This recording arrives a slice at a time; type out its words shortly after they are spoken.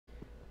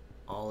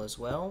All is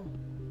well.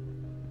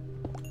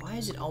 Why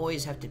does it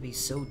always have to be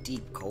so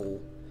deep,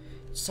 Cole?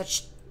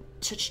 Such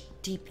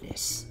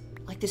deepness.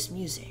 Like this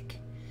music.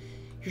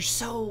 You're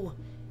so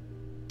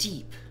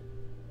deep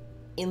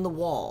in the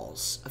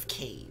walls of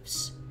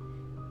caves.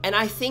 And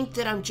I think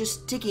that I'm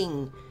just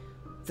digging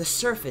the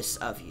surface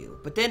of you.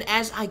 But then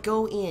as I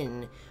go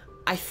in,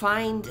 I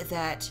find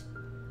that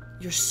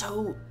you're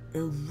so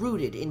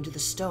rooted into the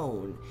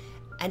stone,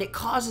 and it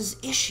causes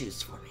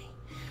issues for me.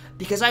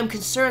 Because I'm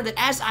concerned that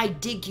as I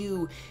dig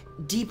you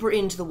deeper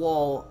into the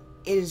wall,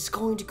 it is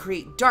going to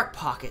create dark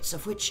pockets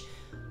of which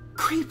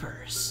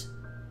creepers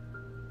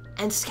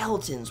and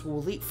skeletons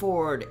will leap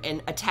forward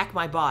and attack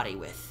my body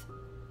with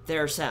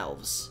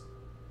themselves.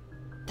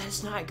 That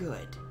is not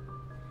good.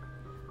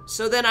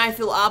 So then I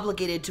feel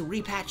obligated to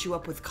repatch you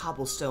up with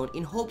cobblestone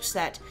in hopes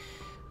that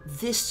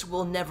this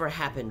will never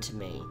happen to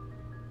me,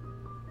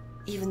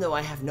 even though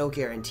I have no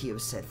guarantee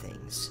of said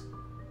things.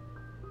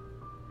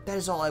 That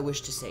is all I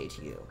wish to say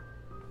to you.